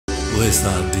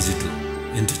OSR Digital,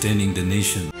 entertaining the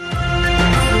nation.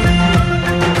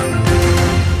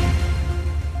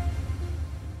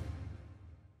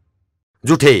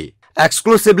 Juthe,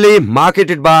 exclusively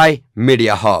marketed by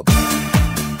Media Hub.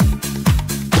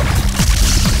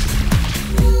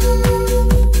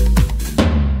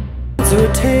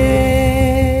 Juthe.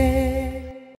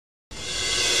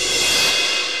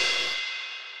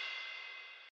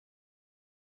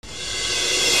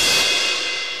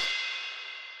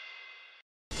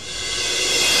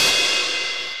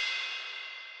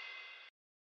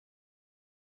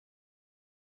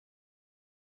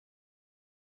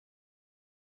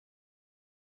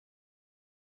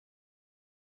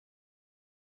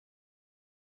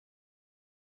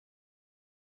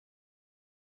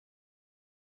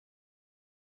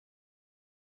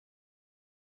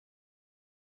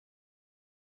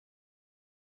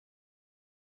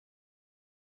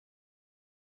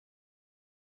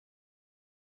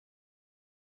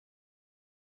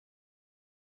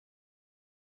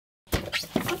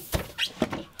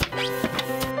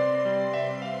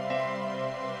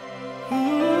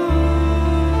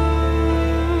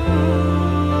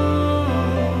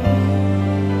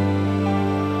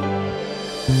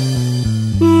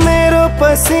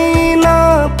 पसीना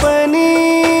पनि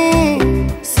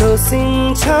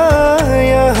सोसिन्छ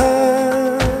यहाँ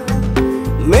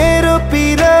मेरो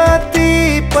पिराती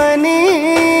पनि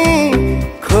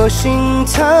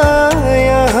खोसिन्छ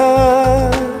यहाँ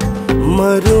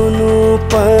मरुनु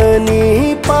पनि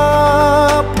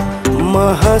पाप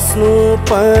महस्नु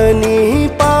पनि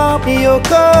पाप यो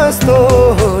कस्तो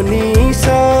हो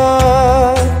निशा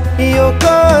यो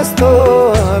कस्तो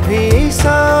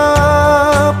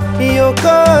अभिशाप यो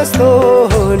कस्तो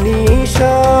हो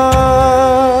निशा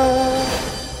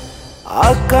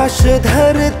आकाश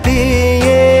धरती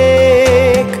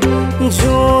एक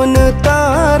जुन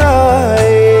तारा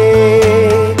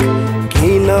एक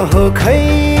किन हो खै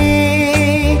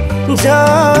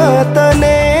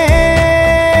जातने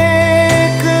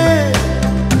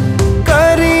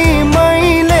करी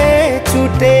मैले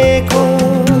छुटेको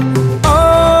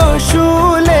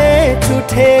आँसुले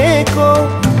छुटेको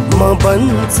म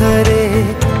बन्चरे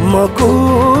म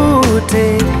कुटे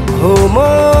हो म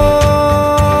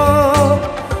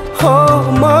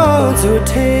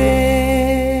जुठे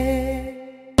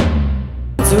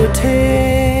जुठे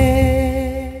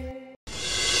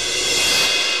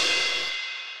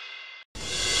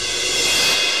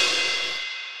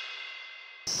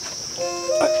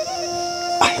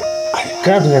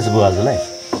कहाँ दुखेछ बुवा हजुरलाई?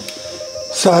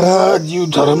 सारा जिउ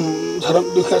झरम झरम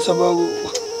दुखेछ बाबु।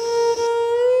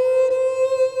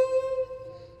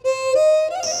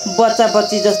 बच्चा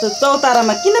बच्ची जस्तो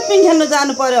चौतारामा किन पिङ खेल्नु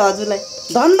जानु पर्यो हजुरलाई?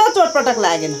 धन्दा चोटपटक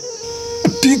लागेन?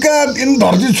 टीका दिन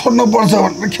धर्ती छोड्नु पर्छ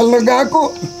भनेर खेल्न गएको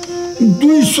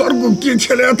दुई सरको के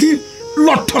खेलेको थिएँ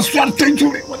लट्ठ स्वार्थै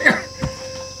छोड्यो भने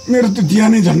मेरो त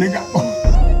ज्यानै झन्नै गएको।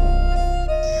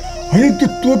 होइन त्यो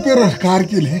तोपेर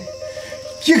कार्कीले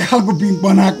के खालको पिङ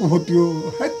बनाएको हो त्यो?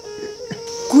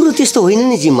 कुरो त्यस्तो होइन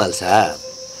नि जिम्माल साहब,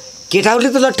 केटाहरूले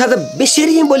त लट्ठा त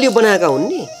बेसरी बलियो बनाएका हुन्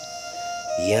नि।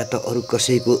 यहाँ त अरू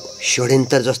कसैको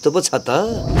षड्यन्त्र जस्तो पो छ त।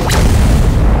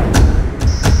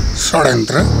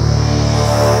 षड्यन्त्र?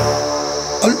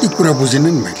 अलि कुरा बुझेन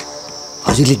नि मैले।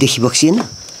 हजुरले देखि बक्सिएन?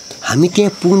 हामी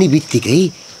त्यहाँ पुग्ने बित्तिकै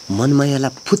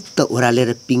मनमायालाई फुत्त ओह्रालेर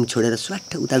पिङ छोडेर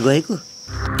स्वाट्ट उता गएको।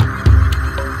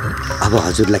 अब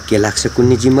हजुरलाई के लाग्छ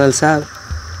कुन्नी जिम्माल साहब?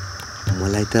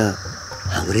 मलाई त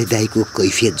हाम्रै दाइको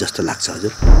कैफियत जस्तो लाग्छ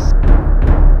हजुर।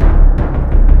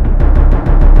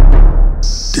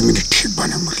 तिमीले ठिक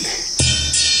भन्यो मुरली।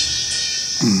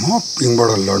 म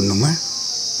पिङबाट लड्नुमा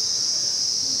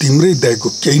तिम्रै दाइको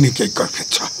केही न केही कैफियत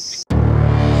छ।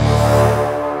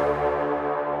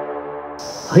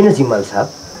 होइन जिम्माल साहब,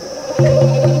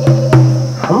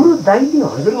 हाम्रो दाइले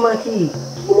हजुरमाथि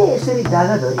किन यसरी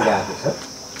दागा धरिरहेको छ?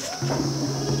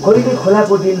 कहिले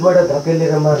खोलाको डिलबाट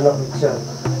धकेलेर मार्न खोज्छ,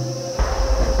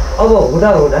 अब हुँदा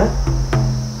हुँदा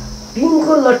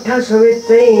पिङको लट्ठा समेत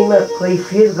चाहिँ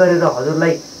कैफियत गरेर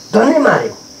हजुरलाई डनै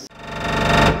मार्यो।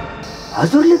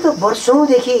 हजुरले त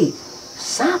वर्षौँदेखि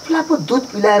साँपलाई पो दुध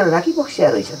पिलाएर राखिबक्सिया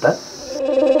रहेछ त।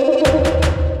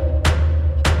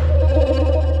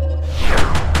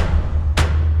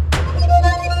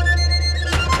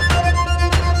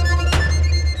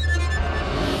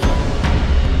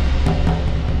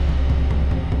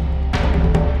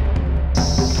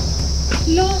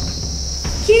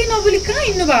 नबोली कहाँ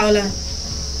हिँड्नु भयो होला?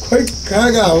 खै कहाँ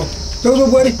गएको हो चौधो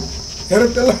बुहारी, हेर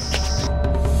त्यसलाई।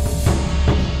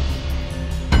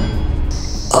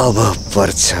 अब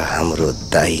पर्छ हाम्रो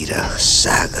दाइ र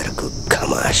सागरको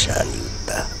घमासान युद्ध।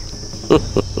 तिमीले ठिक भन्यौ मुरली। म पिङबाट लड्नुमा तिम्रै दाइको कैफियत छ। होइन त्यो तोपेर कार्कीले के खालको पिङ बनाएको हो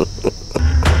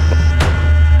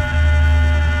त्यो?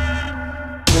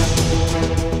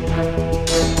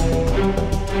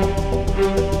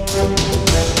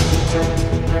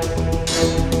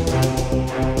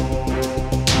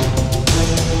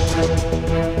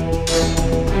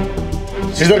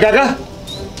 श्रीधर काका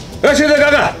ए श्रीधर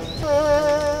काका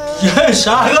के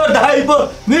सागर दाइ पो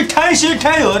मिठाई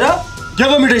सिठाई हो र के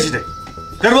को मिठाई सिठाई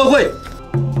तेरो बाउ खोइ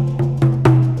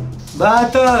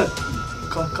बात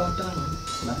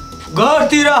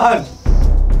घरतिर हन्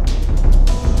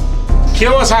के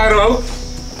हो सागर बाबु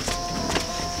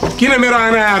किन मेरो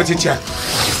आमा आएर चिच्च्या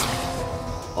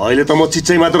अहिले त म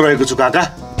चिच्चै मात्र रहेको छु काका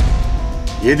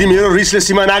यदि मेरो रिसले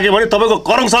सीमा नाग्यो भने तपाईको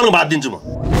करङसँग भात दिन्छु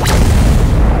म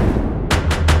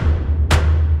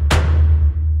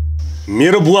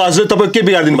मेरो बुवा हजुरले तपाईको के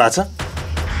बिगार्दिनु भएको छ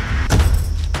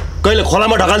कहिले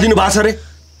खोलामा ढकालिदिनु भएको छ रे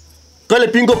कहिले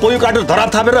पिङको पोइँ काटेर धराप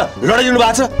थापेर लडाइदिनु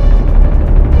भएको छ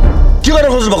के गर्न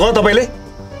खोज्नु भएको तपाईले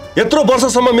यत्रो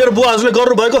वर्षसम्म मेरो बुवा हजुरले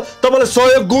गर्नुभएको तपाईले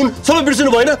सहयोग गुण सबै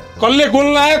बिर्सिनु भएन कसले गुण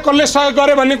लायो कसले सहयोग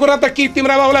गर्यो भन्ने कुरा त कि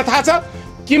तिम्रो बाबुलाई थाहा छ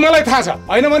कि मलाई थाहा छ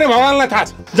होइन भने भगवानलाई थाहा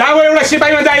छ जब एउटा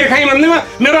सिपाहीमा जागिर खाइ भन्दैमा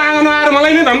मेरो आँगनमा आएर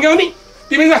मलाई नै धम्क्याउने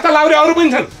तिमी जस्ता लाउरे अरू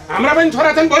पनि छन् हाम्रा पनि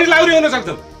छोरा छन् भरि लाउरे हुन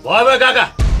सक्छन् भयो भयो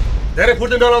काका धेरै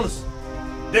फुर्ती नलाउनुस्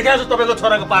देखाएको छु तपाईँको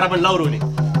छोराको पारा पनि लाउरो हुने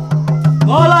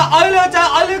मलाई अहिले चाहिँ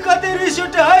अलिकति रिस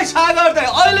उठ्यो है सागर दाइ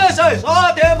अहिले चाहिँ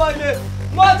सधैँ मैले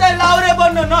म चाहिँ लाउरे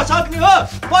बन्न नसक्ने हो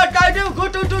पटाइदिउँ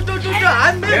गुटु टुटु टुटु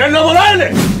हान्दिउँ हेर नबोला अहिले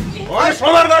मैले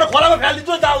समार गरेर खोलामा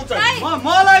फ्यालिदिन्छु जहाँ हुन्छ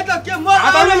मलाई त के म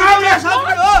लाउरे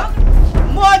सक्ने हो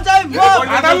म चाहिँ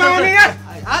आधा लाउने यार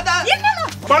आधा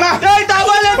बडा त्यही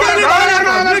तपाईँले दिनु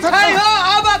मिठाई हो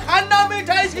अब खान्न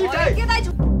मिठाई सिठाई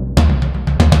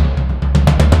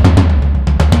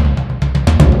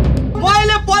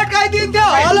मैले पड्काइदिन्थ्यो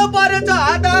हलो परेछ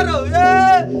आधार हो ए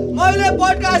मैले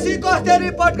पड्कासी कसरी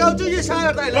पड्काउँछु यी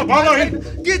सागर दाइले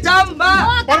कि जाममा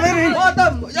म त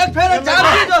एक फेर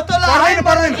जाम्ती जस्तो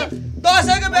लाग्दैन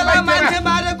दसैँको बेला मान्छे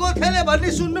मारे गोर्खेले भन्ने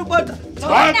सुन्नु पर्छ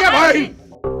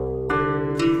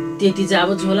त्यति चाहिँ अब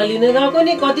झोला लिन गएको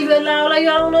नि कति बेला होला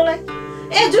यो आउनलाई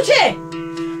ए जुठे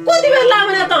कति बेला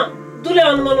आउने त दुले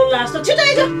अनुमनु लास्ट छिटो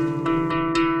आइज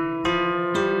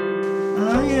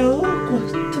आयो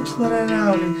कस्तो परेन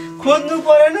आउने खोज्नु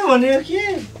परेन भने के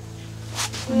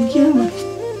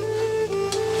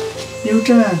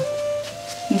एउटा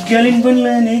ग्यालिन पनि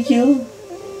लाने के हो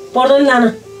पर्दैन लान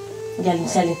ग्यालिन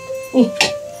स्यालिन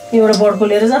एउटा बडको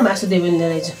लिएर जा मासु देबेन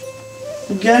लिएर आइज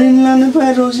ग्यालिन लानु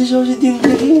पाए रक्सी सब्जी दिन्छ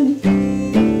कि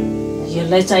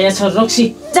यसलाई चाहिएको छ रक्सी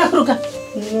जाक्रुका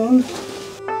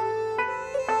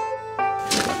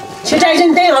छिटो आइज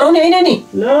नि त्यही हराउने होइन नि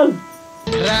ल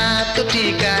रात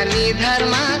टीका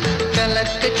निधारमा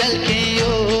कलक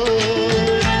चल्कियो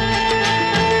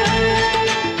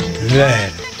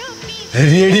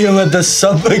रेडियोमा त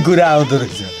सबै कुरा आउँदो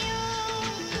रहेछ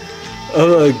अब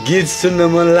गीत सुन्न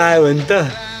मन लाग्यो भने त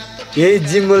यही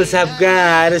जिम्बल साहब कहाँ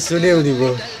आएर सुन्यौँ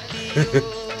भयो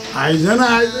आइजन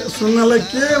आइज सुन्नलाई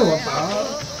के हो त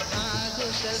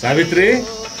सावित्री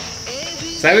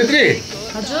सावित्री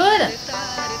हजुर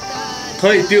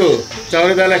खै त्यो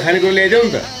चाउरे दाललाई खानेकुरा ल्याइदेऊ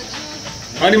नि त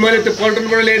अनि मैले त्यो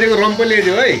पल्टनबाट ल्याइदिएको रम पनि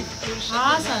ल्याइदेऊ है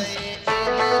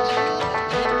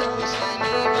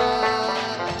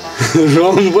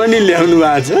रम पनि ल्याउनु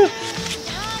भएको छ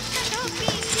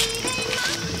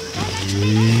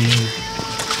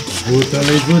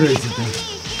बोतलै पो रहेछ त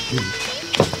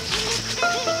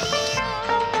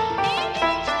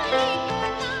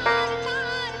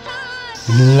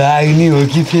लाग्ने हो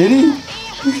कि फेरि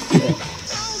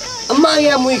अम्मा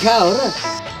यहाँ मुई खा हो र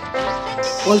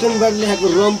पल्टनबाट ल्याएको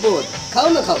रम पो खाऊ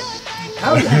न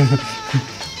खाऊ न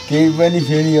केही पनि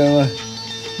फेरि अब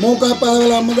मौका पाए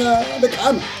बेला मजाले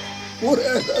खान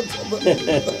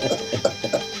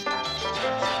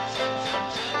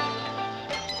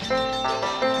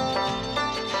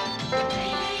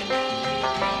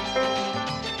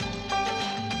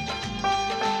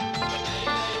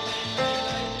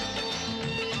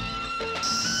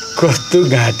कस्तो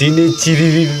घाँटी नै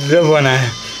चिरिर बनायो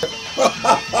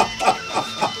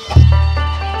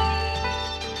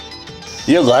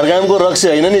यो घरकामको रक्सी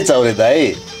होइन नि चाउरे दाइ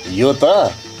यो त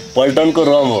पल्टनको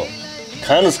रम हो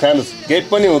खानुस् खानुस् केही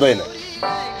पनि हुँदैन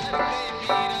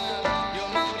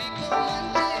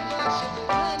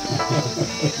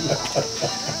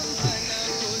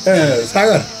ए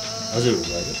सागर हजुर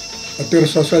तेरो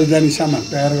ससुराली जाने सामान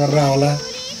तयार गरेर होला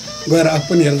गएर आफ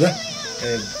पनि हेर्दा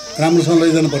राम्रोसँग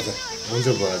लैजानुपर्छ हुन्छ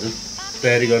हजुर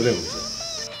तयारी गर्दै हुन्छ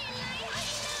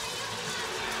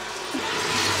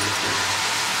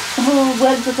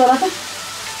बुहारी त चला त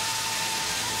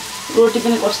रोटी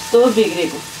पनि कस्तो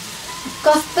बिग्रेको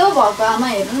कस्तो भएको आमा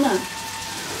हेर्नु न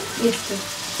यस्तो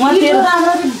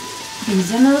राम्ररी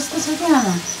भिजेन जस्तो छ कि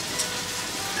आमा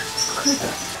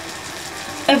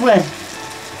ए बुहारी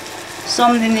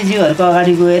सम्झिनेज्यूहरूको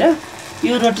अगाडि गएर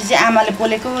यो रोटी चाहिँ आमाले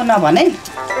पोलेको नभने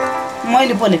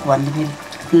मैले पोलेको भन्नु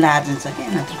फेरि लाज हुन्छ क्या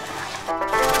नत्र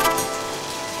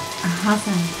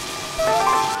हाँसा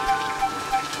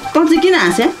त चाहिँ किन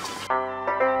हाँस्या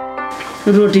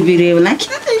रोटी बिग्रियो होला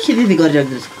किन खेती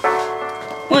गरिरहेको छ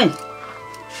ओइ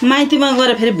माइतीमा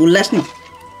गएर फेरि भुल्लास् नि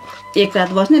एक रात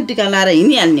बस्ने टिका लाएर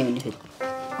हिँडिहाल्ने हुने फेरि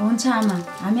हुन्छ आमा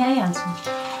हामी आइहाल्छौँ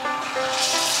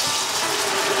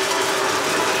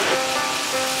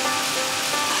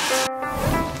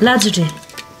ला जुठे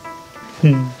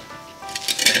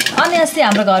अनि अस्ति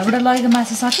हाम्रो घरबाट लगेको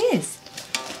मासु सकिस्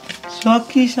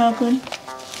सकिसक्यो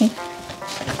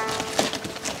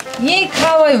यही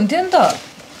खावाइ हुन्थ्यो नि त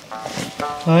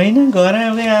होइन घर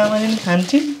आउने आमाले पनि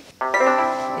खान्छन्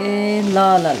ए ल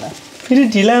ल ल फेरि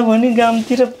ढिला भयो भने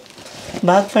गाउँतिर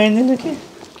भात पाइँदैन कि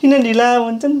किन ढिला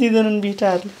भन्छन् दिँदैनन्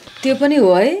बिटाहरू त्यो पनि हो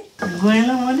है गएन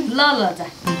मैले ल ल जा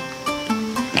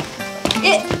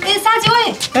ए ए साँझी ओए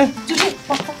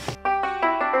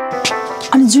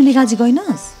अनि जुली गाजी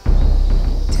गइनस्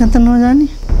त्यहाँ त नजाने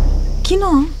किन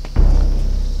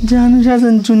जानु साथ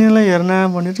जुनेलाई हेर्न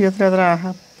भनेर यत्र यत्र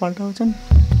आँखा पल्टाउँछन्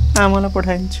आमालाई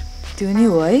पठाइदिन्छु त्यो नि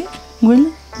हो है गइल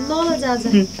ल ल जा जा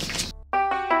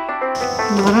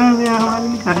आमाले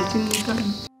पनि खान्छन्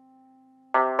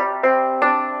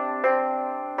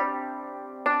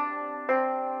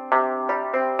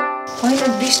होइन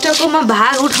बिष्टकोमा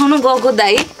भाग उठाउनु गएको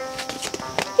दाइ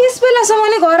यस बेलासम्म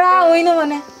नि घर होइन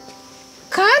भने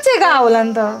कहाँ चाहिँ गएको होला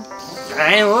नि त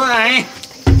आएँ हो आएँ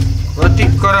कति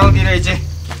कराउँदै रहेछ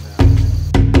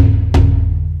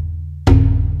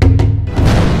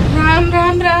राम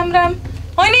राम राम राम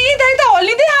होइन यी दाइ त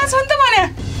हल्लिँदै आएको छ नि त भने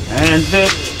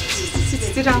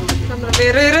राम राम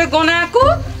हेर हेर गनाएको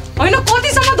होइन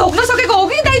कतिसम्म धोक्न सकेको हो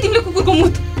कि दाइ तिमीले कुकुरको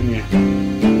मुत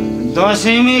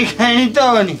दसैँमै खाने त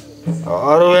हो नि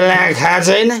अरू बेला खा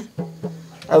छैन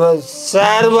अब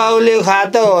चार बाउले खा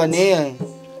त हो नि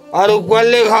अरू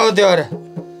कसले खाउँथ्यो र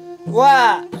वा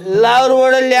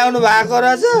लाउरबाट ल्याउनु भएको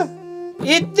रहेछ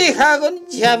यति खाएको नि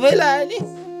झ्यापै लाग्यो नि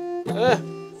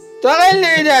तँलाई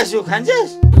ल्याइदिएको छु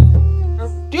खान्छस्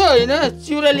त्यो होइन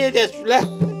चिउरा ल्याइदिएको छु ल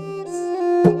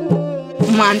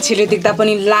मान्छेले देख्दा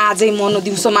पनि लाजै मनो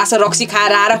दिउँसो माछा रक्सी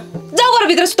खाएर आएर जाऊ घर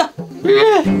भित्र सुत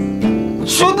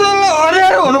सुत्नलाई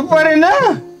अँध्यारो हुनु परेन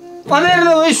अँध्यारो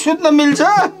नभई सुत्न मिल्छ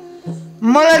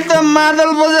मलाई त मादल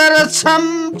बजाएर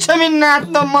छमछमी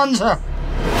नाच्न मन छ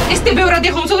यस्तै बेउरा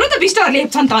देखाउँछौ र त बिस्टरले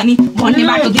हेप्छन् त अनि भन्ने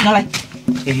बाटो दिनलाई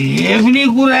हेप्ने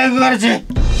कुरा गर्छ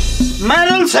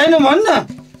मादल छैन भन्न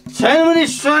छैन भने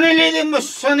शनि ल्याइदिए म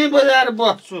शनि बजाएर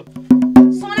बस्छु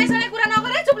सनै सनै कुरा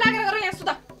नगरे चुप लागेर गर यहाँ सुत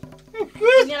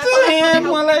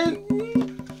मलाई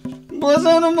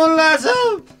बजाउनु मन लाग्छ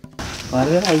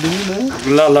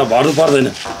ल ल भर्नु पर्दैन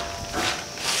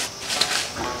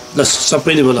ल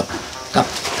सबैले बोल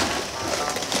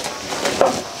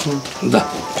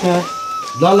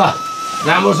ल ल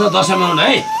राम्रो छ दसैँ मनाउनु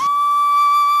है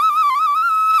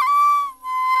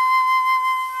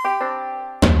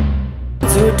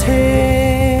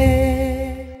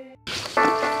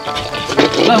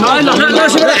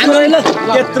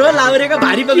यत्रो लाउरेको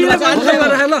भारी परेन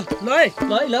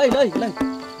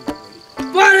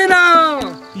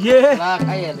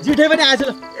जुठे पनि आएछ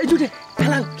ल ए जुठे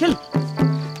खेल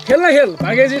खेल्न खेल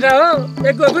भागे जिठा हो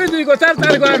 1 को 2 2 को 4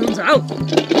 4 को 8 हुन्छ आऊ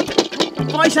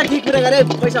पैसा के कुरा गरे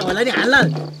पैसा होला नि हाल्ला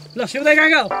ल शिवदाई कहाँ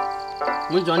गयो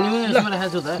म जन्नीमै यसमा राखेको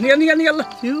छु त निकाल ल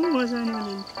थियो मजा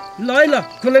नि ल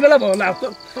खुल्ने बेला भयो ल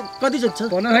कति छ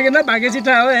भन्न सकेन भागे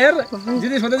जिठा हो हेर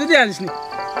जिति सोध्दै जिति हालिस् नि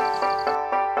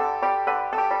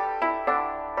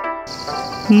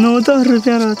 9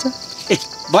 रुपैयाँ रहेछ ए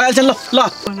भइहाल्छ ल ल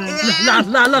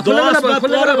ल खुल्ने बेला भयो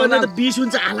खुल्ने बेला भन्दा त 20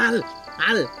 हुन्छ हाल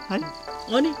है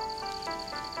अनि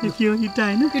के हो इटा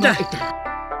हैन इटा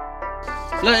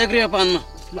ल 1 रुपैयाँ पानमा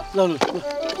ल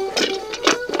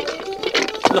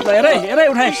हेरै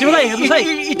उठाए शिवलाई हेर्नुस् है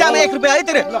इटामा 1 रुपैयाँ है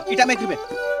तेरे ल इटामा 1 रुपैयाँ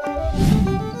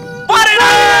परेन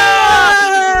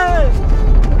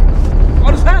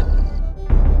अरु छ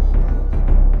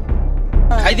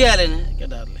खाइदिहाले नि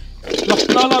केटाहरुले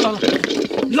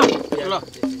ल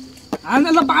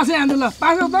हाल्ने ल 5 हाल्ने ल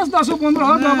 5 10 10 15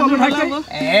 हो डबल ठ्याक्कै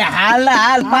ए हाल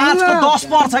 5 को 10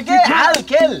 पर्छ के हाल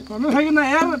खेल भन्नु सकिन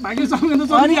यार भाग्य सँगै त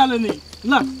चलिहाल्यो नि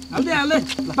ल हाल्दै हाल्दै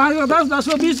 5 को 10 10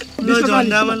 को 20 20 को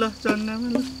झन्डामा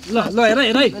ल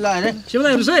हेरै ल हेरे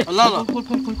शिवलाई हेर्नुस् है ल खोल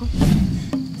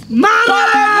मार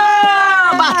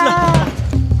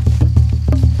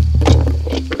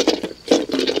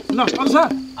ल अरु छ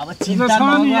अब चिन्ता छ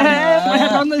नि पैसा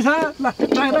टन्दै छ ल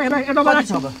राख डबल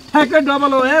छ ठ्याक्कै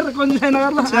डबल हो यार कन्जु छैन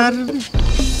गर्ला 4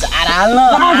 हाल ल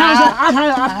 8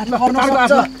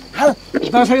 हाल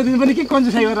दसैँको दिन पनि के कन्जु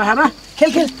छै गरेर राखेर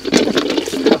खेल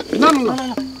ल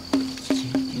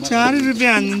 4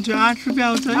 रुपैयाँ हाल्दिन्छु 8 रुपैयाँ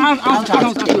आउँछ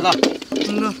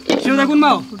ल शिवदा कुनमा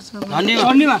हो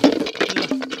धन्यवाद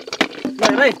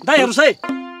दाइ हेर्नुहोस् है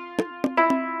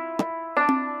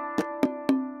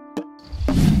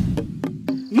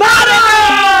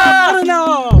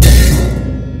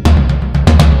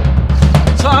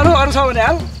अरू छ भने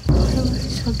हाल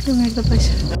सक्यो मेरो त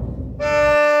पैसा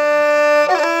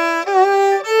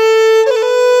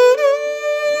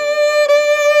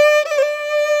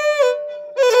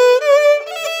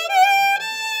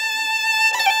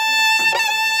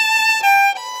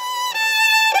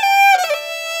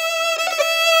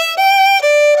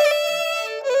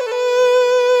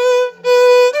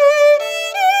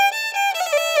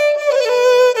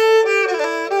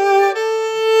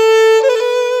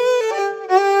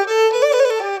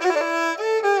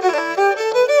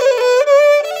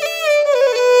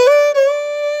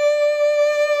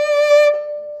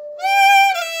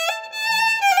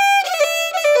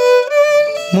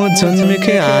म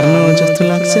जन्मेकै हार्न हो जस्तो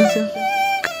लाग्छ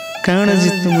कहाँ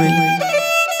जित्नु मैले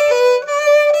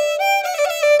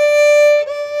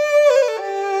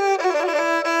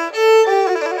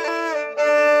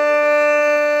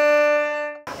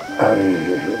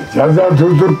झरझर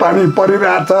झुरझुर पानी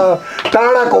परिरहेछ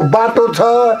टाढाको बाटो छ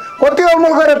कति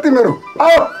अमल गरे तिमीहरू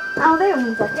आउँदै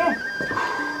हुनुहुन्छ के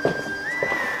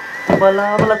बल्ल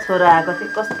बल्ल छोरा आएको थियो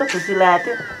कस्तो खुसी लागेको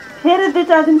थियो फेरि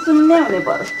 2-4 दिन सुन्ने हुने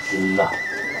पर्यो ल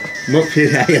म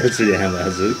फेरि आइहाल्छु यहाँ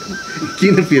हजुर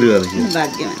किन पिर गर्छु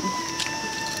भाग्यमानी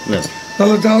ल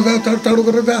तल जाऊ चाँडो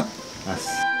गरेर जा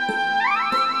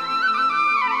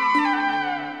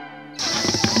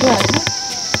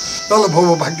तल भो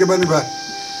भाग्यमानी भाइ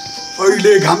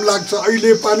अहिले घाम लाग्छ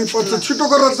अहिले पानी पर्छ छिटो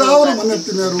गरेर जाऊ न भने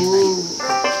तिमीहरू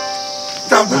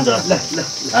ल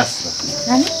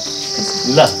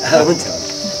हुन्छ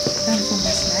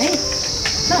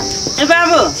ए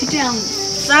बाबु छिटै आउनु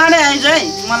चाँडै आइज है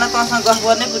मलाई तँसँग गफ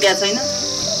गर्नै पुगेको छैन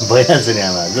भइहाल्छ नि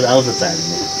आमा हजुर आउँछ चाँडै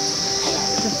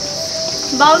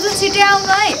बाउजू छिटै आउनु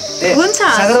है हुन्छ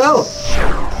सागर बाबु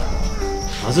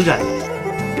हजुर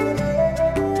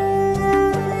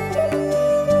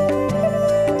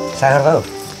सागर बाबु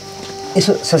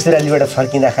यसो ससुरालीबाट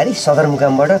फर्किँदाखेरि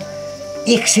सदरमुकामबाट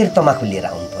 1 सेर तमाखु लिएर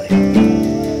आउनु पर्यो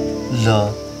ल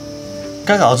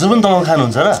काका हजुर पनि तमाखु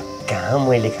खानुहुन्छ र कहाँ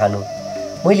मैले खानु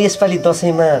मैले यसपालि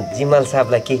दसैँमा जिम्माल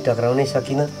साहबलाई केही टक्राउनै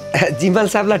सकिनँ जिम्माल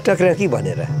साहबलाई टक्राउ कि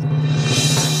भनेर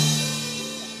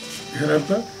हेर त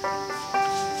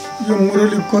यो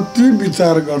मुरली कति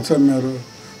विचार गर्छ मेरो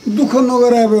दुःख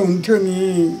नगराए हुन्थ्यो नि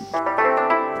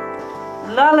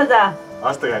ल जा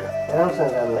हस् त काका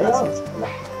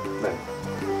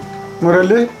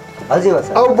मुरली हजुर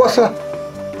आऊ बस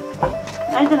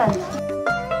आइज न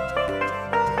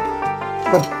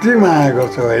कति माया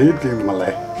गर्छौ है तिमी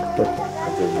मलाई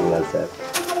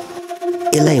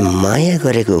यसलाई माया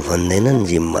गरेको भन्दैनन्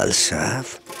जिम्माल साहब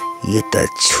यो त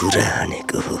छुरा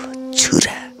हानेको हो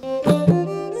छुरा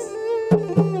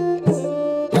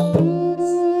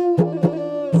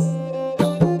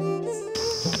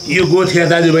यो गोथिया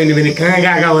दाजुबहिनी पनि कहाँ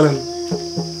गएका होलान्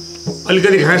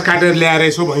अलिकति घाँस काटेर ल्याएर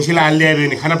यसो भैँसीलाई हालिदिए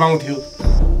भने खान पाउँथ्यो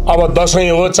अब दसैँ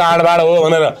हो चाडबाड हो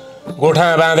भनेर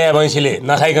गोठामा बाँधे भैँसीले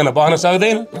नखाइकन बस्न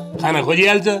सक्दैन खाना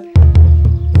खोजिहाल्छ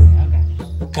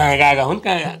कहाँ गएका हुन्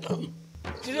कहाँ गएका हुन्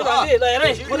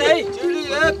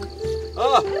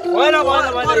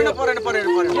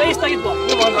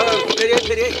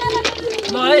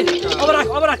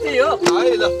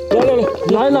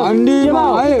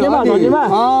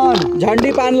झन्डी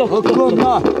पान लो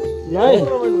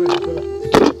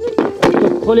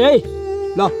खोले है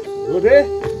ल गोथे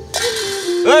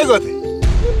ए गोथे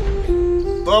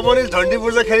त पनि झन्डी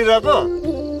पूजा खेलिरहेको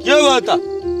के भयो त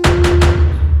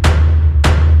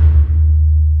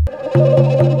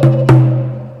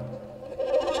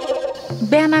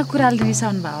बिहान कुराले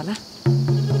रिसाउनु भयो होला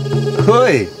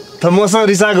खोइ त मसँग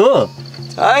रिसाएको हो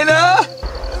छैन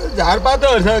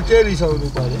झारपातहरूसँग के रिसाउनु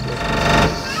पर्यो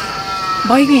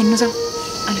भइगयो हेर्नु जाऊ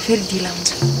अनि फेरि ढिला हुन्छ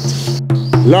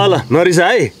ल ल नरिसा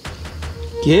है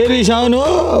के रिसाउनु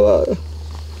अब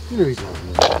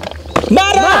ल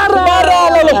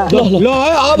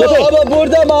है अब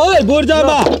बुर्जामा है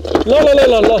बुर्जामा ल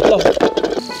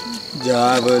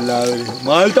जाब लाउरी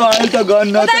मैले त अहिले त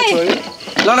गर्न त छोइ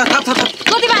ल थाप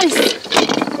कति मानिस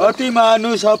कति मानु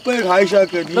सबै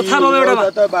खाइसक्यो नि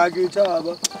त बाँकी छ अब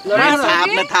ल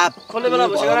थाप खोले बेला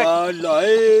ल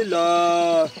है ल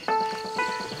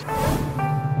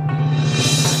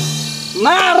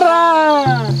नारा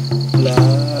ल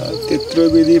त्यत्रो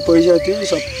विधि पैसा थियो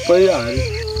सबै हाल्यो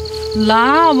ला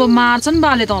अब मार्छन्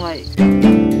बाले तँलाई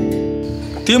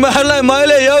तिमीहरूलाई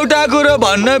मैले एउटा कुरो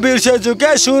भन्न बिर्सेछु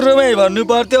क्या सुरुमै भन्नु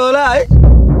पर्थ्यो होला है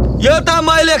यो त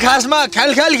मैले खासमा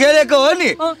ख्याल खेलेको हो नि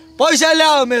पैसा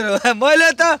ल्याऊ मेरो मैले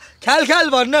त ख्याल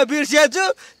भन्न बिर्सेछु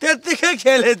त्यतिकै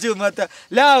खेलेछु म त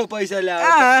ल्याऊ पैसा ल्याऊ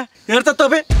हेर त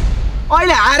तपाईँ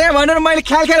अहिले हारे भनेर मैले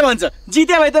ख्याल भन्छ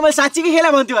जिते भए त मैले साँच्चीकै खेला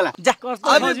भन्थ्यो होला जा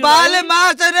अब बाले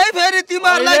मार्छ नै फेरि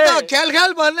तिमीहरूलाई त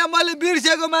ख्याल भन्ने मैले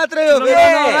बिर्सेको मात्रै हो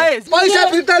पैसा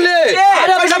फिर्ता ले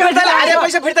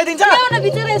पैसा फिर्ता दिन्छ ल्याउन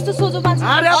बिचरा यस्तो सोझो मान्छे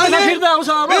पैसा फिर्ता आउँछ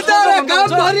अब बिचरा काम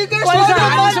भरिकै सोझो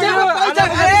मान्छेको पैसा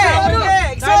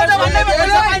सोझो भन्ने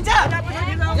पैसा पाइन्छ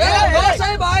पैसा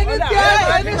भएन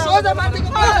त्यो सोझो मान्छेको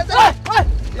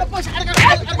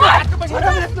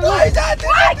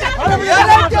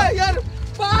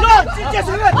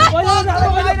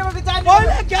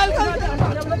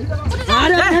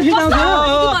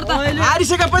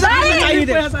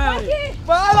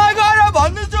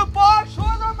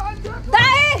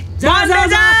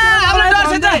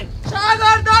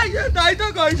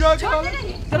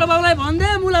बाबुलाई भन्दै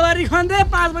मुलाबारी खन्दै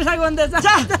 5 पैसा भन्दै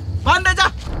भन्दै जा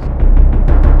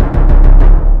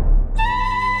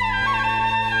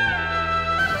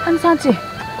अनि साँच्ची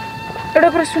एउटा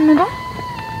कुरा सुन्नु त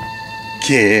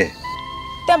के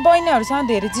त्यहाँ बहिनीहरूसँग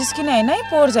धेरै जिस्किने होइन है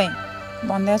पोहोर चाहिँ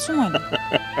भन्दै छु मैले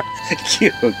के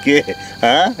हो के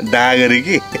डागरी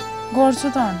कि गर्छु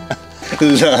त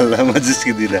ल म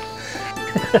जिस्किदिन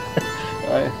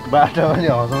बाटो पनि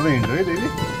हँसाउँदै हिँड्नु है तिमी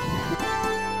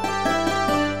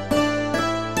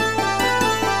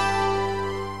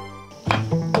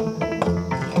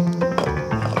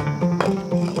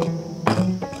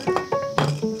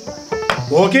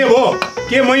हो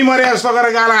के मै मरे जस्तो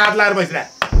गरेर गाला हात लाएर बसिरह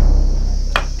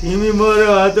तिमी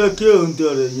मऱ्यो त के हुन्थ्यो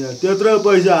अरे यहाँ त्यत्रो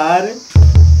पैसा हारे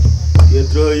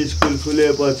त्यत्रो स्कुल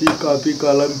खुलेपछि कपी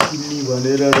कलम किन्ने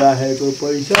भनेर राखेको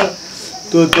पैसा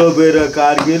त्यो तोपेर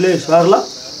कार्कीले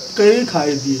सर्लक्कै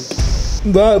खाइदिए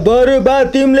बरु बा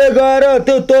तिमीले गएर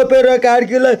त्यो तोपेर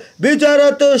कार्कीलाई बिचरा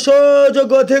त्यो सोझो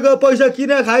गोथेको पैसा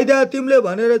किन खाइदियो तिमीले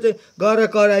भनेर चाहिँ गएर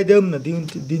कराइदेऊ न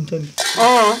दिन्छ नि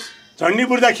झन्डी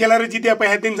बुर्जा खेलेर जित्या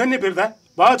पैसा दिन्छ नि फिर्ता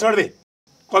भयो छोड्दे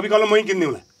कपी कलम मै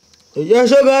किनिदिउँला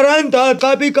यसो गर नि त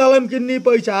कपी कलम किन्ने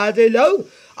पैसा अझै ल्याऊ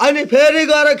अनि फेरि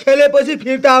गएर खेलेपछि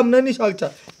फिर्ता आउन नि सक्छ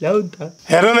ल्याऊ नि त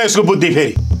हेर न यसको बुद्धि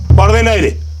फेरि पढ्दैन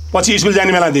अहिले पछि स्कुल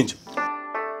जाने बेला दिन्छु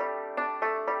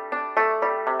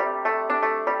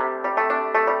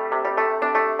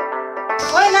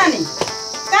ओइ नानी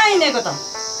कहाँ हिँडेको त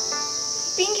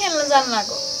पिङ खेल्न जानु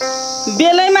लाग्यो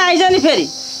बेलैमा आइज नि फेरि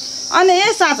अनि ए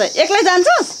साँच्चै एक्लै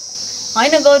जान्छस्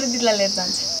होइन गौरी दिदीलाई लिएर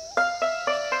जान्छु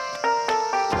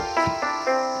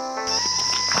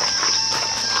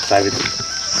सावित्री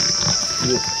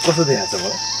यो कस्तो देखाएको छ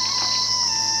मलाई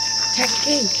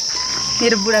ठ्याक्कै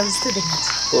मेरो बुढा जस्तो देखाउँछ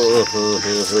ओहो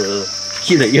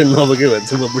किन यो नबोके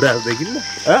भन्छु म बुढा देखिन्न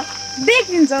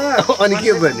देखिन्छ अनि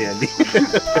के गर्ने अनि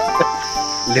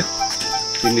ल्याऊ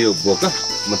तिमी यो बोक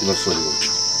म तिमीलाई सोध्नु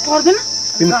पर्दैन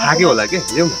तिमी थाक्यो होला के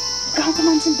ल्याऊ न गाउँको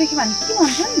मान्छेले देख्यो भने के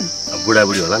भन्छन्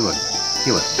बुढाबुढी होला नि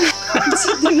के भन्छ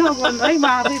है म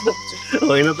आफै बोक्छु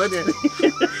होइन त नि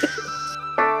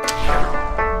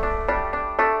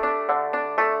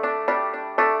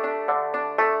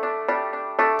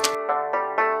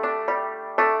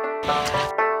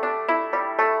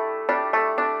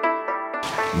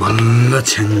बल्ल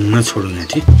छ्याङ्ग छोड्ने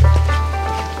थिएँ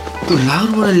त्यो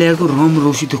लाउरबाट ल्याएको रम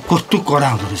रौसी त्यो कस्तो कडा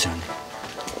हुँदो रहेछ नि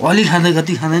अलि खाँदा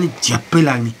कति खाँदा नि झ्याप्पै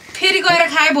लाग्ने फेरि गएर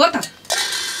खाए भयो त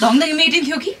धमदेखि मिटिङ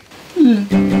थियो कि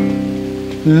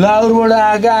लाउरबाट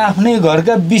आएका आफ्नै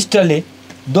घरका बिष्टले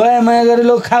दया माया गरेर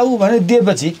लो खाऊ भनेर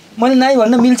दिएपछि मैले नाइ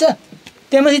भन्न मिल्छ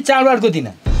त्यहाँपछि चाडबाडको दिन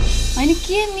होइन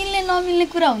के मिल्ने नमिल्ने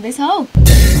कुरा हुँदैछ हौ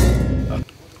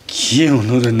के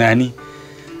हुनु र नानी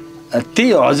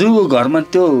त्यही हजुरको घरमा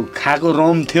त्यो खाएको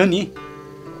रम थियो नि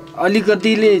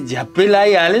अलिकतिले झ्याप्पै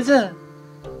लागिहालेछ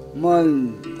म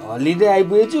हलिँदै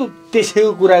आइपुगेछु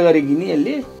त्यसैको कुरा गरेकी नि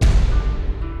यसले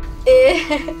ए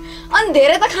अनि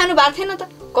धेरै त खानु भएको थिएन त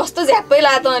कस्तो झ्याप्पै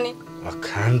लाग्यो त अनि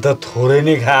खान त थोरै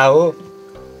नै खा हो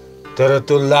तर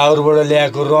त्यो लाउरबाट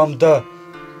ल्याएको रम त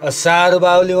सार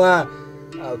बाउले उहाँ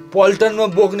पल्टनमा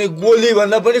बोक्ने गोली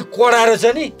भन्दा पनि कडा रहेछ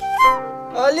नि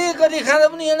अलिकति खाँदा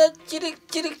पनि यहाँ चिरिक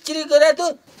चिरिक चिरिक गरे त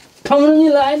ठाउँ नि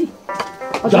लाग्यो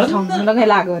नि लगाइ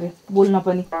लाग्यो अरे बोल्न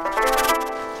पनि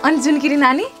अनि जुनकिरी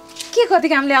नानी के कति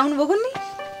कामले आउनुभएको नि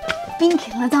पिङ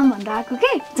खेल्न जाऊँ भनेर आएको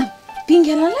के पिङ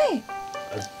खेल्नलाई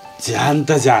जान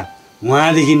त जान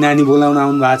उहाँदेखि नानी बोलाउन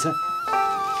आउनु भएको छ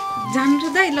जानु त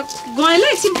दाइ ल गएँ ल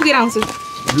एकछिन पुगेर आउँछु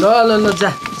ल ल ल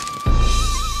जा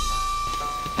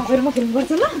अब म खेल्नु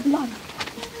पर्छ ल ल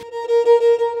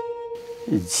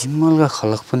जिम्मलका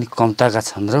खलक पनि कम्ताका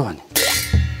छन् र भने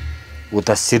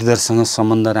उता श्रीधरसँग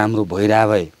सम्बन्ध राम्रो भइरह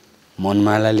भए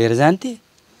मनमाला लिएर जान्थे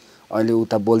अहिले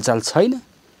उता बोलचाल छैन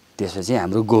त्यसपछि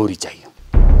हाम्रो गौरी चाहियो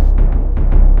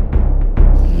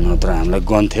हामीलाई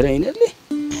गन्थे र यिनीहरूले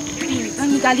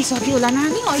निकालिसक्यो होला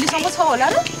नानी अहिलेसम्म छ होला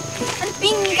र अनि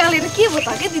पिङ निकालेर के भयो त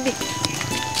के दिदी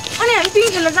अनि हामी पिङ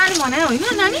खेल्न जाने भने होइन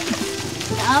नानी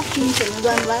पिङ खेल्न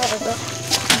जानुभयो त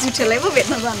जुठेलाई पो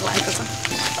भेट्न जानुभएको छ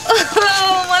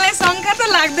मलाई शङ्का त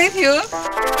लाग्दै थियो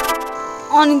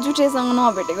अनि जुठेसँग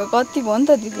नभेटेको कति भयो नि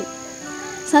त दिदी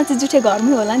साँच्चै जुठे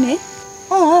घरमै होला नि है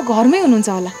घरमै हुनुहुन्छ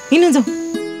होला हिँड्नु जाउँ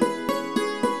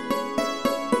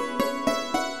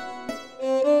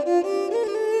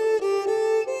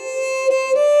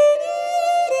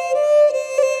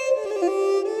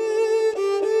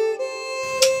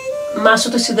मासु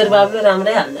त सिद्धर बाबुले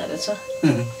राम्रै हाल्दो रहेछ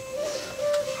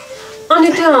अनि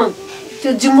त्यो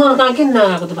जिम्मा कहाँ किन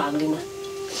नगएको त भाग्लिन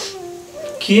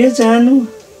के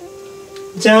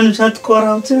जानु साथ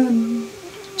कराउँछ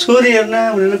छोरी हेर्न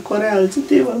भनेर कराइहाल्छ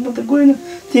त्यही भएर म त गएन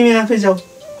तिमी आफै जाऊ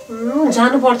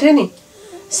जानु पर्थ्यो नि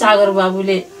सागर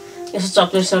बाबुले यसो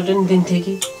चक्लेट सल्टेट दिन्थे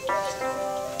कि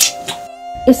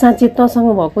ए साँच्चै तँसँग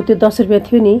भएको त्यो 10 रुपियाँ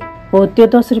थियो नि हो त्यो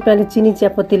 10 रुपियाँले चिनी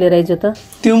चियापत्ती लिएर आइज त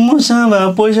त्यो मसँग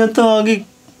भएको पैसा त अघि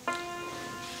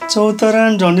चौतरा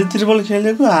झन्डी त्रिपल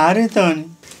खेलेको हारे त अनि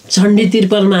झन्डी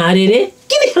त्रिपलमा हारे रे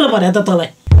किन खेल्न पर्यो त तँलाई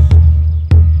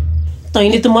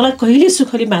तैँले त मलाई कहिले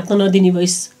सुखले भात्न नदिने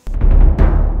भइस्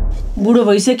बुढो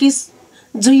भइसकिस्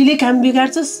जहिले काम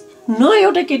बिगार्छस् न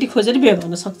एउटा केटी खोजेर बिहे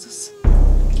गर्न सक्छस्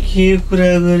के कुरा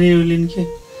गरे उलिन के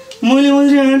मैले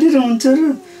आँटेर हुन्छ र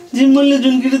जिम्मलले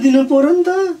जुनकिरी दिन पर्यो नि त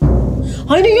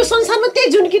होइन यो संसारमा त्यही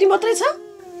जुनकिरी मात्रै छ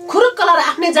खुरुक्क लाएर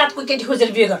आफ्नै जातको केटी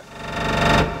खोजेर बिहे गर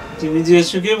तिमी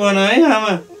जेसुकै भन है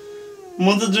आमा म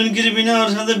त जुनकिरी बिना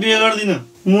अरूसँग त बिहे गर्दिनँ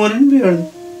मरे नि बिहे गर्दिनँ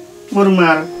बरु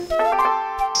मार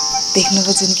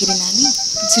देख्नुभयो जुनकिरी नानी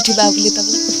जुठी बाबुले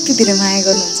तपाईँलाई कति धेरै माया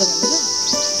गर्नुहुन्छ भनेर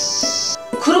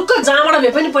खुरुक्क जहाँबाट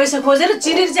भए पनि पैसा खोजेर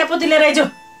चिनी चियापत्ती लिएर आइज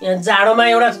यहाँ जाडोमा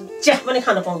एउटा चिया पनि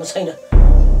खान पाउनु छैन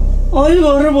अहिले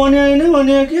भएर भने होइन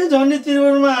भने के झन्डी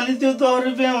त्रिपलमा हाल्ने त्यो 10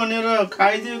 रुपियाँ भनेर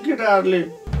खाइदियो केटाहरूले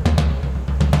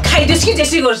खाइदियोस् कि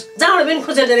जेसी गर्छ जहाँबाट पनि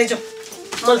खोजेर लिएर आइज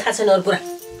मलाई थाहा छैन अरू कुरा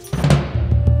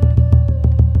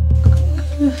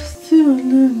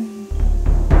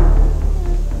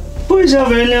पैसा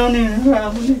भए ल्याउने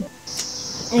आफूले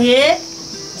ए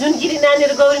जुनकिरी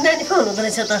नानीहरू गौरी नानी पो हुनुहुँदो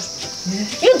रहेछ त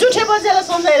यो जुठे बजेर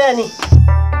सम्झाएर नि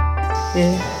ए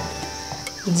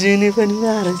जिनी पनि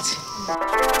आएर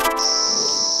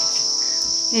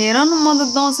हेर न म त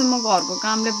दसैँमा घरको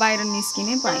कामले बाहिर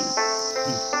निस्किनै पाइनँ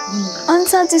अनि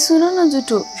साँच्चै सुन न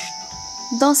जुठो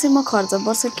दसैँमा खर्च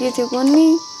वर्ष के थियो कुन्नी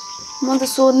म त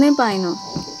सोध्नै पाइनँ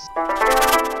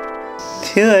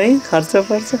थियो है खर्च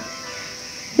पर्छ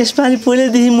यसपालि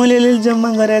पहिल्यैदेखि मैले अलिअलि जम्मा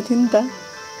गरेको थिएँ नि त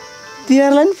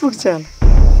तिहारलाई नि पुग्छ होला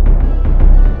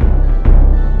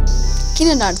किन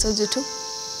डाँट्छौ जुठो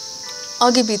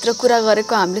अघि भित्र कुरा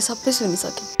गरेको हामीले सबै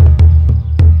सुनिसक्यौँ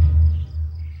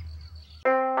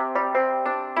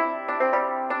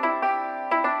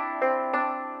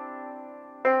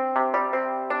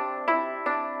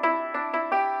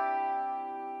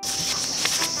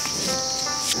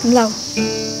ल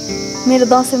मेरो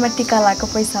दसैँमा टिका लगाएको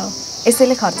पैसा हो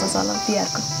यसैले खर्च चलाऊ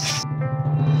तिहारको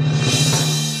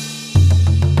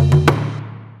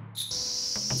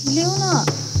ल्याउ न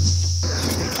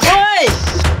ओइ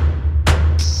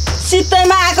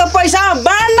सित्तैमा आएको पैसा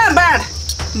बाँड न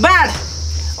बाँड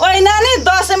ओइ नानी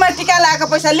दसैँमा टिका लगाएको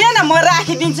पैसा लिए न म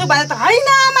राखिदिन्छु भने त होइन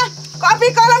आमा कपी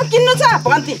कलम किन्नु छ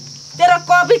भन्थे तेरो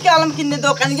कपी कलम किन्ने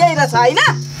दोकान यही रहेछ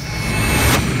होइन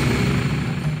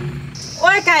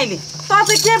ओइ काइली त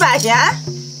चाहिँ के भएको यहाँ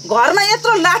घरमा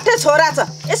यत्रो लाठे छोरा छ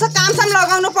यसो कामसाम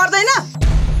लगाउनु पर्दैन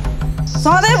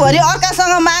सधैँभरि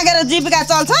अर्कासँग मागेर जीविका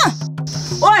चल्छ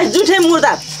ओइ जुठे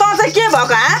मुर्दा त चाहिँ के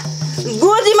भएको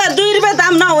गोजीमा 2 रुपियाँ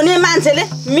दाम नहुने मान्छेले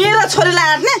मेरो छोरीलाई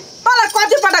आँट्ने तँलाई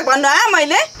कति पटक भन्नु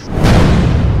मैले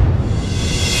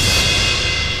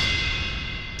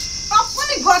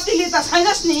पनि गतिले त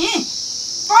छैनस् नि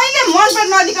कहिले मनपेट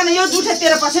नदिकन यो जुठे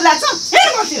तेरो पछि लाग्छ हेर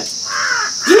मतिर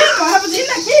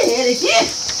के हेरे कि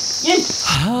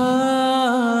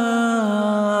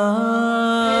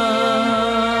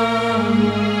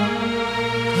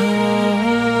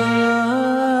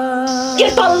के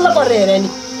तल्ल गरेर हेरे नि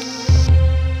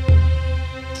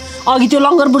अघि त्यो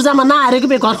लङ्गर बुर्जामा नहारेको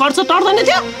भए घर खर्च टर्दैन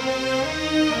थियो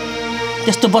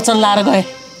त्यस्तो वचन लाएर गए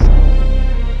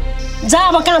जा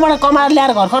अब कहाँबाट कमाएर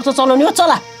ल्याएर घर खर्च चलाउने हो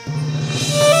चला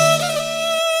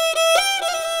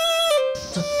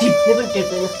कति दुःख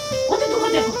देखो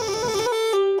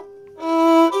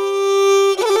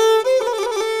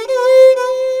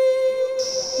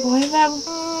भयो बाबु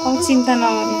अब चिन्ता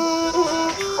नगर्नु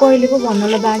कहिलेको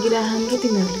भन्नलाई बाँगिरहन् र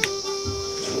तिमीहरूले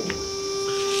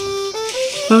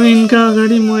अब यिनका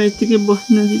अगाडि म यतिकै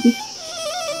बस्न दिदी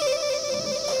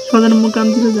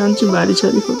सदरमुकामतिर जान्छु भारी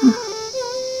छरी खोज्न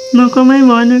नकमाइ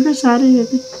भएन क्या साह्रै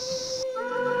हेर्ने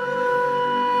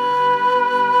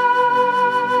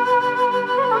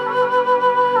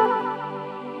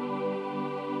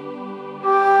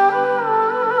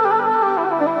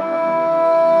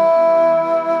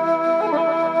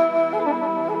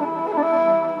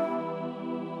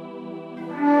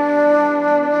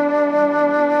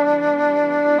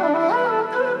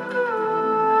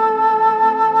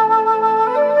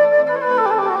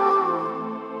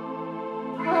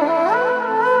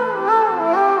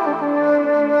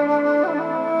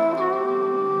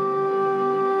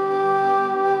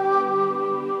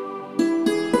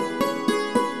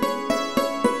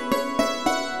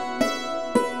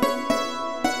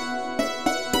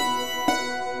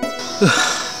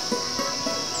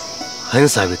होइन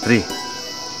सावित्री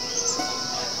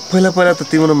पहिला पहिला त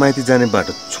तिम्रो माइती जाने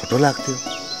बाटो छोटो लाग्थ्यो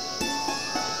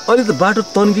अहिले त बाटो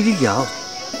तन्क्यो कि क्या हो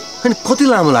होइन कति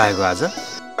लामो लागेको आज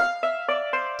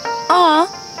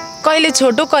कहिले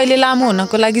छोटो कहिले लामो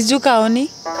हुनको लागि जुका हो नि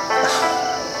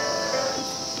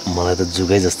मलाई त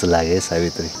जुगै जस्तो लाग्यो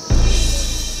सावित्री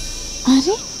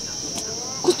अरे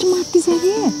कस्तो माथि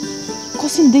जागे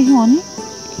कसरी देख्यो अनि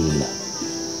ल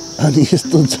अनि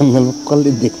यस्तो जङ्गलमा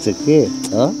कसले देख्छ के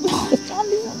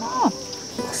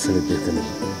कसैले देख्दैन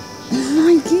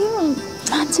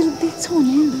मान्छेले देख्छ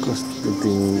भने कस्तो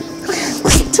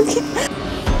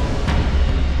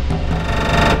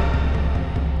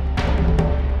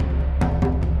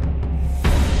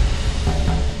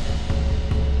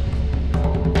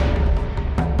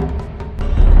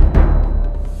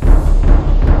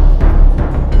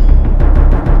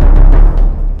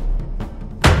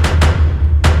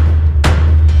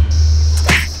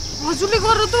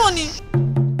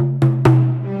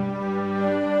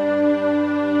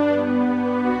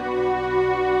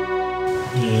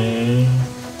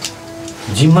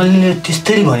जिम्मलले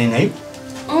त्यस्तै भनिन् है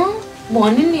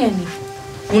भनिन् नि अनि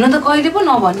हुन त कहिले पो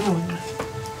नभन्ने हुन्न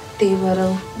त्यही भएर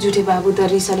जुठे बाबु त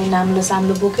रिसले नाम्लो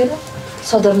साम्लो बोकेर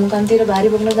सदरमुकामतिर भारी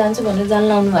बोक्न जान्छु भनेर जान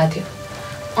लाउनु भएको थियो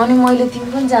अनि मैले तिमी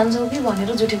पनि जान्छौ कि भनेर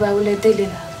जुठे बाबुले त्यही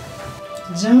लिएर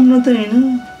जान्न त होइन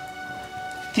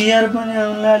तिहार पनि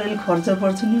आउनुलाई अलिअलि खर्च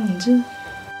पर्छ नि हुन्छ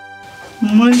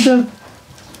मैले त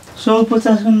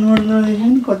 150 को नोट नदेखेँ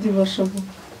नि कति वर्षको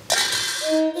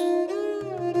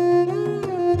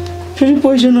फेरि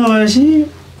पैसा नभएपछि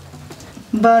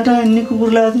बाटा हिँड्ने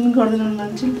कुकुर लगाएर पनि गर्दैनन्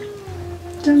मान्छेले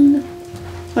जान्न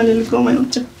अलिअलि कमाइ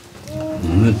हुन्छ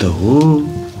हुन त हो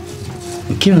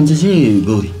के भन्छ चाहिँ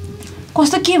गौरी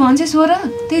कस्तो के भन्छ सोर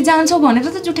त्यही जान्छौ भनेर त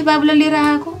जुठे बाबुलाई लिएर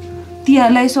आएको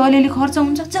तिहारलाई यसो अलिअलि खर्च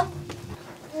हुन्छ जाऊ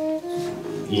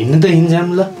हिँड्नु त हिँड्छौँ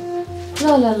ल ल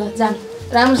ल ल जानु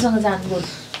राम्रोसँग जानु बोल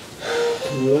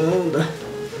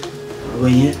अब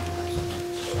यहाँ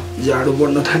जाडो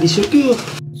बढ्न थालिसक्यो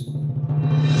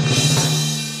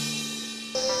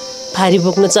भारी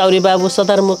बोक्न चाउरे बाबु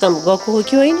सदरमुकाम गएको हो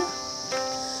कि होइन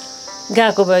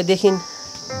गएको भएदेखि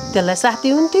त्यसलाई साथी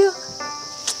हुन्थ्यो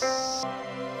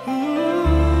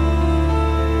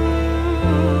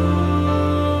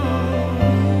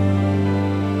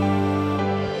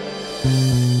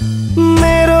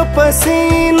मेरो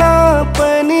पसिना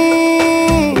पनि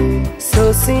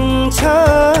सोसिन्छ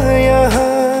यहाँ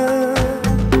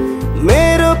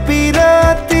मेरो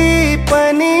पिराती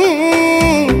पनि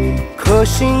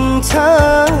खोसिन्छ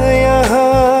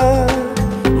यहाँ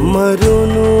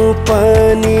मरुनु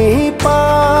पनि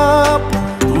पाप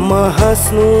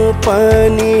महस्नु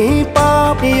पनि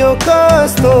पाप यो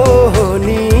कस्तो हो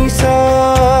निशा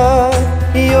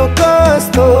यो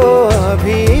कस्तो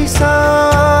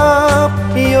अभिशाप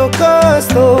यो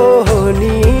कस्तो हो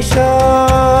निशा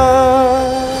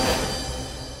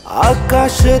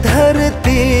आकाश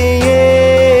धरती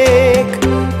एक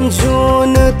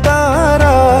जुन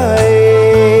तारा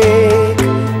एक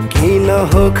किन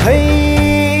हो खै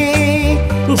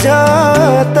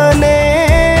जातने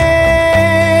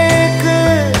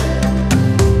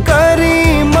करी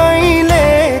मैले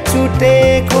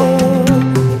छुटेको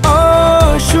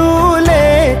आँसुले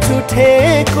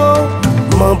छुटेको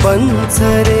म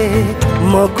बन्चरे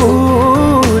म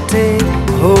कुटे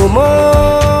हो म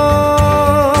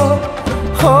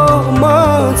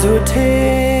जुठे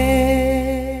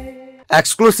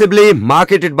Exclusively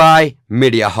marketed by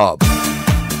Media Hub.